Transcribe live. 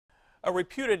A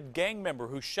reputed gang member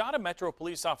who shot a Metro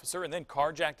police officer and then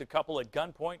carjacked a couple at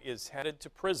gunpoint is headed to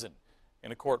prison.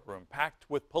 In a courtroom packed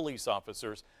with police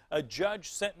officers, a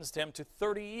judge sentenced him to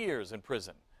 30 years in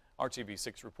prison.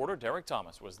 RTV6 reporter Derek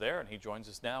Thomas was there, and he joins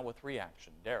us now with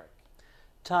reaction. Derek.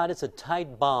 Todd, it's a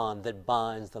tight bond that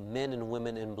binds the men and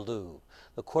women in blue.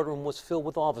 The courtroom was filled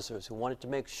with officers who wanted to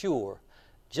make sure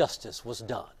justice was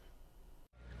done.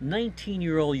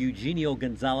 19-year-old Eugenio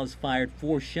Gonzalez fired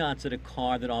 4 shots at a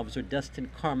car that Officer Dustin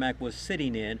Carmack was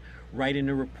sitting in, writing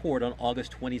a report on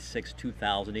August 26,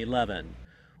 2011.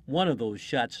 One of those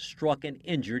shots struck and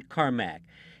injured Carmack.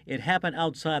 It happened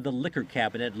outside the liquor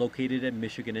cabinet located at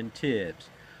Michigan and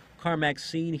Tibbs. Carmack,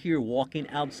 seen here walking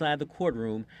outside the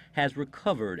courtroom, has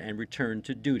recovered and returned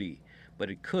to duty,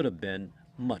 but it could have been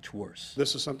much worse.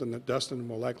 This is something that Dustin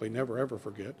will likely never ever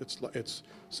forget. It's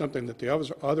something that the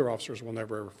other officers will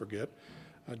never ever forget.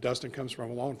 Dustin comes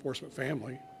from a law enforcement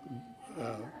family.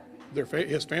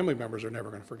 His family members are never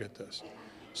going to forget this.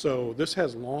 So this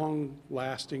has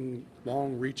long-lasting,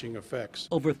 long-reaching effects.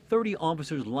 Over 30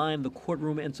 officers lined the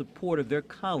courtroom in support of their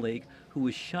colleague who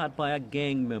was shot by a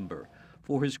gang member.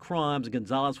 For his crimes,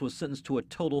 Gonzalez was sentenced to a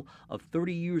total of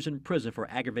 30 years in prison for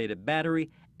aggravated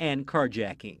battery and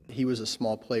carjacking. He was a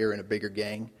small player in a bigger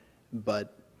gang,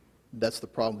 but that's the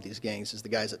problem with these gangs is the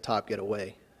guys at top get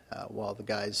away, while the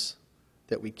guys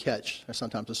that we catch are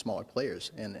sometimes the smaller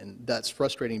players. And that's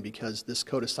frustrating because this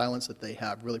code of silence that they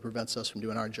have really prevents us from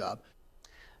doing our job.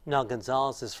 Now,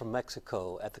 Gonzalez is from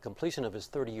Mexico. At the completion of his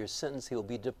 30-year sentence, he will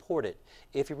be deported.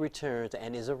 If he returns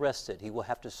and is arrested, he will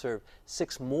have to serve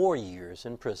 6 more years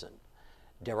in prison.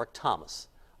 Derek Thomas,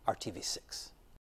 RTV6.